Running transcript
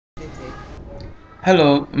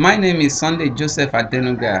Hello, my name is Sunday Joseph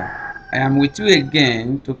Adenuga. I am with you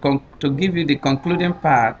again to give you the concluding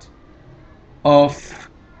part of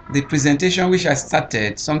the presentation which I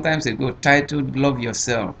started sometimes ago titled Love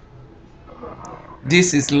Yourself.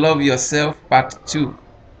 This is Love Yourself Part 2.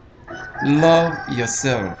 Love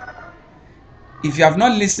Yourself. If you have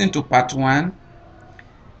not listened to Part 1,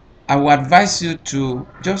 I would advise you to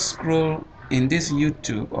just scroll in this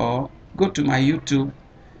YouTube or go to my YouTube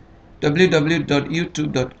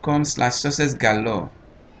www.youtube.com/successgalore.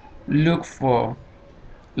 Look for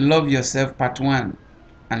Love Yourself Part 1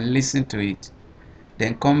 and listen to it.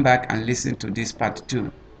 Then come back and listen to this Part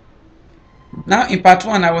 2. Now in Part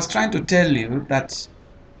 1 I was trying to tell you that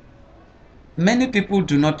many people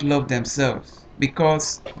do not love themselves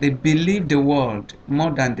because they believe the world more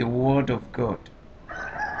than the word of God.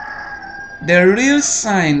 The real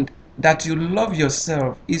sign that you love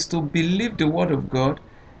yourself is to believe the word of God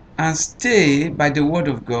and stay by the word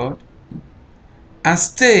of God and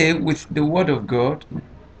stay with the word of God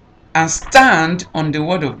and stand on the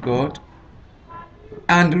word of God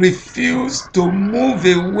and refuse to move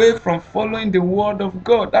away from following the word of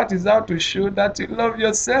God. That is how to show that you love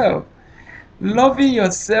yourself. Loving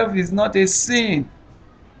yourself is not a sin.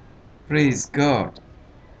 Praise God.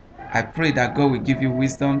 I pray that God will give you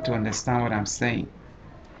wisdom to understand what I'm saying.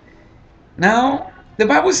 Now, the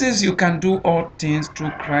Bible says you can do all things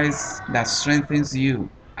through Christ that strengthens you.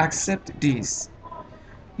 Accept this.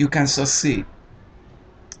 You can succeed.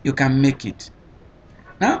 You can make it.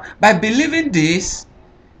 Now, by believing this,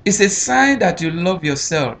 it's a sign that you love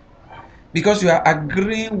yourself because you are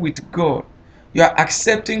agreeing with God. You are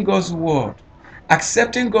accepting God's word.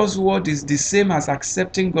 Accepting God's word is the same as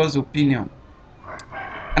accepting God's opinion.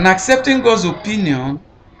 And accepting God's opinion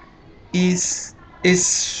is a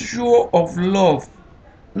show of love,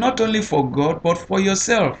 not only for God, but for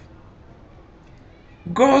yourself.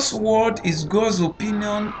 God's word is God's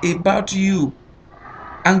opinion about you.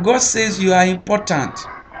 And God says you are important.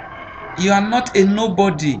 You are not a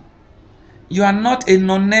nobody. You are not a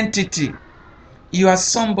non-entity. You are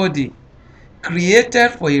somebody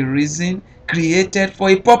created for a reason, created for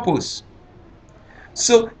a purpose.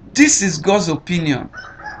 So this is God's opinion,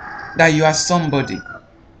 that you are somebody.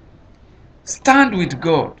 Stand with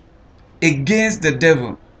God against the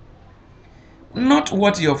devil. Not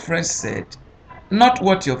what your friends said, not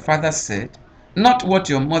what your father said, not what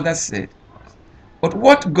your mother said, but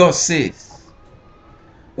what God says.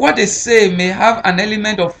 What they say may have an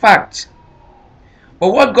element of fact,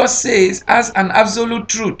 but what God says has an absolute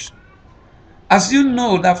truth. As you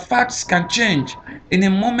know that facts can change in a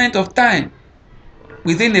moment of time,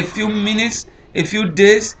 within a few minutes, a few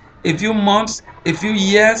days, a few months, a few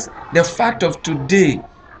years, the fact of today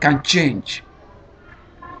can change.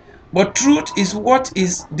 But truth is what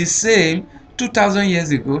is the same 2,000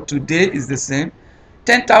 years ago, today is the same.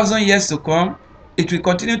 10,000 years to come, it will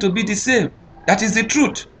continue to be the same. That is the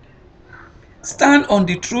truth. Stand on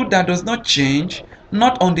the truth that does not change,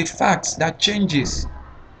 not on the facts that changes.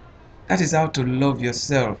 That is how to love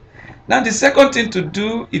yourself. Now the second thing to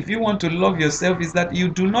do if you want to love yourself is that you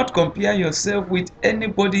do not compare yourself with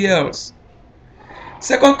anybody else.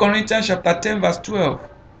 2 Corinthians chapter 10 verse 12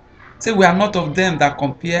 say we are not of them that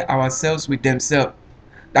compare ourselves with themselves,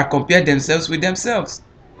 that compare themselves with themselves.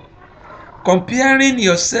 Comparing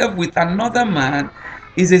yourself with another man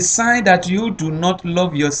is a sign that you do not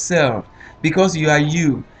love yourself, because you are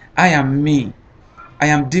you, I am me. I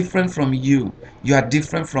am different from you. You are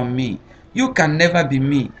different from me. You can never be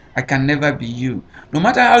me. I can never be you. No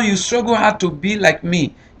matter how you struggle hard to be like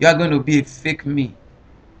me, you are going to be a fake me.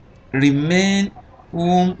 Remain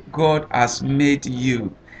whom God has made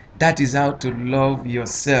you. That is how to love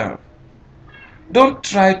yourself. Don't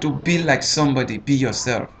try to be like somebody. Be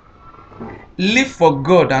yourself. Live for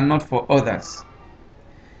God and not for others.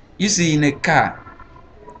 You see, in a car,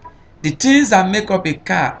 the things that make up a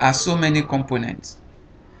car are so many components.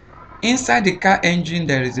 Inside the car engine,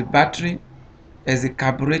 there is a battery, there's a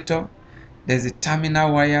carburetor, there's a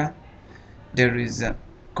terminal wire, there is a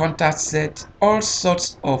contact set. All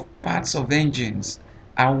sorts of parts of engines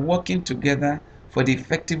are working together for the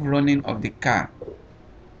effective running of the car.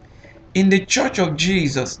 In the church of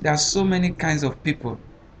Jesus, there are so many kinds of people.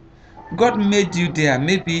 God made you there.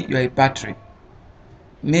 Maybe you are a battery.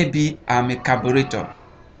 Maybe I'm a carburetor.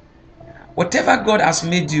 Whatever God has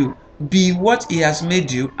made you, be what He has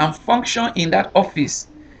made you and function in that office.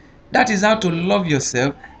 That is how to love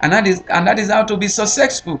yourself, and that is how to be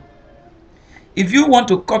successful. If you want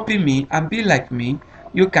to copy me and be like me,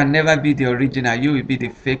 you can never be the original. You will be the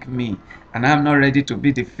fake me, and I'm not ready to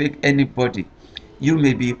be the fake anybody. You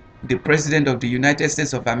may be the President of the United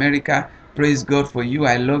States of America. Praise God for you.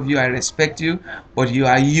 I love you. I respect you. But you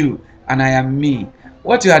are you and I am me.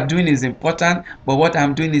 What you are doing is important, but what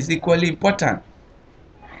I'm doing is equally important.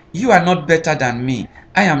 You are not better than me.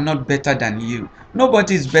 I am not better than you.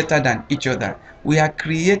 Nobody is better than each other. We are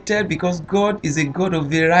created because God is a God of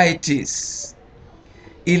varieties.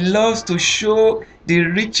 He loves to show the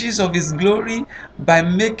riches of his glory by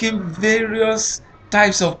making various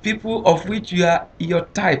types of people, of which you are your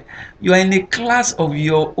type. You are in a class of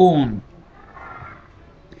your own.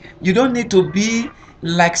 You don't need to be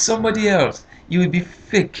like somebody else. You will be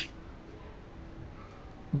fake.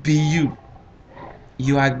 Be you.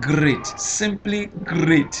 You are great. Simply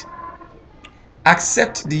great.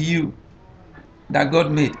 Accept the you that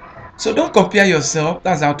God made. So don't compare yourself.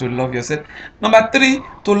 That's how to love yourself. Number 3,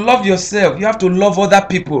 to love yourself, you have to love other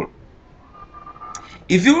people.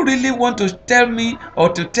 If you really want to tell me or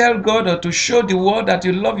to tell God or to show the world that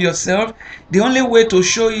you love yourself, the only way to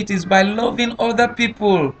show it is by loving other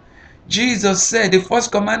people. Jesus said the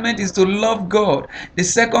first commandment is to love God. The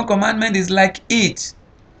second commandment is like it.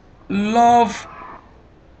 Love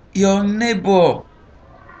your neighbor.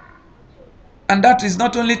 And that is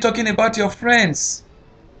not only talking about your friends.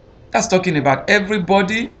 That's talking about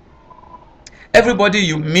everybody. Everybody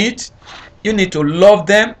you meet, you need to love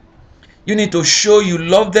them. You need to show you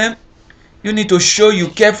love them. You need to show you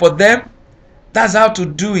care for them. That's how to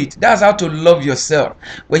do it. That's how to love yourself.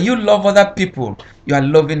 When you love other people, you are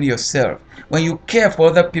loving yourself. When you care for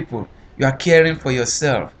other people, you are caring for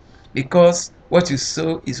yourself. Because what you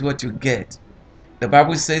sow is what you get. The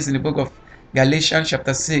Bible says in the book of Galatians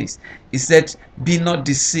chapter 6, it said, be not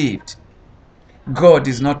deceived. God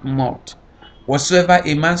is not mocked. Whatsoever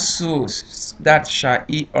a man sows, that shall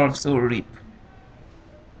he also reap.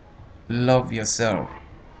 Love yourself.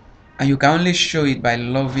 And you can only show it by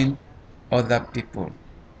loving other people.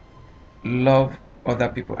 Love other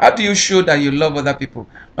people. How do you show that you love other people?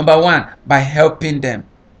 Number 1, by helping them.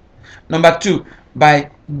 Number 2,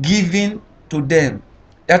 by giving to them.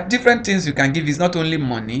 There are different things you can give. It's not only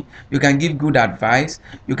money. You can give good advice.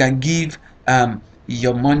 You can give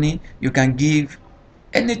your money. You can give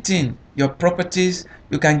anything, your properties.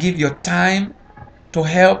 You can give your time to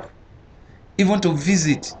help, even to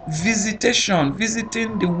visit. Visitation,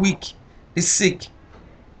 visiting the weak, the sick,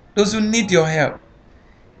 those who need your help.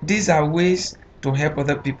 These are ways to help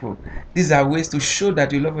other people. These are ways to show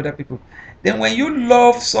that you love other people. Then when you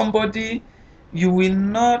love somebody, you will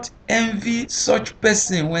not envy such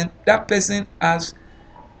person when that person has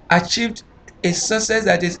achieved a success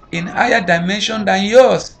that is in higher dimension than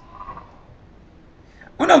yours.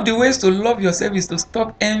 One of the ways to love yourself is to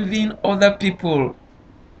stop envying other people.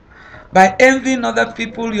 By envying other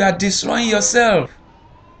people, you are destroying yourself.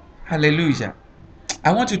 Hallelujah.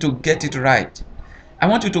 I want you to get it right. I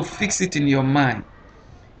want you to fix it in your mind.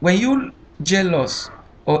 When you jealous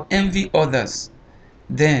or envy others,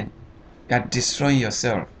 then you are destroying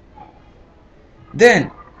yourself.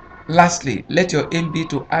 Then, lastly, let your aim be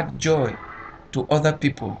to add joy to other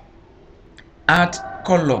people. Add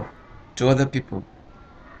color to other people.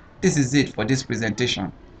 This is it for this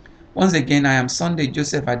presentation. Once again, I am Sunday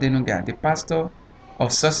Joseph Adenuga, the pastor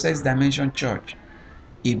of Success Dimension Church,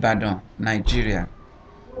 Ibadan, Nigeria.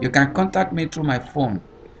 You can contact me through my phone,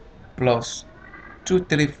 plus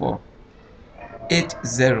 234 80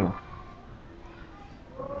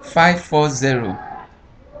 540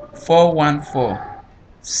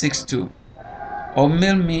 41462, or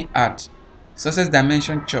mail me at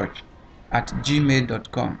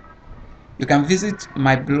successdimensionchurch@gmail.com. You can visit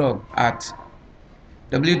my blog at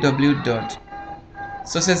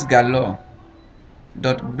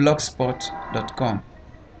www.successgalore.blogspot.com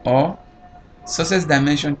or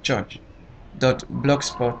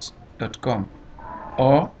successdimensionchurch.blogspot.com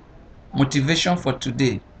or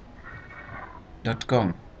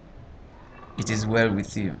motivationfortoday.com. It is well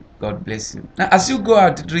with you. God bless you. Now, as you go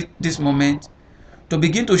out this moment to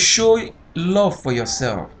begin to show love for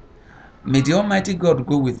yourself, may the Almighty God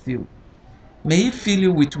go with you. May He fill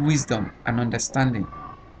you with wisdom and understanding.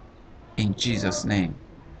 In Jesus' name.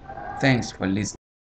 Thanks for listening.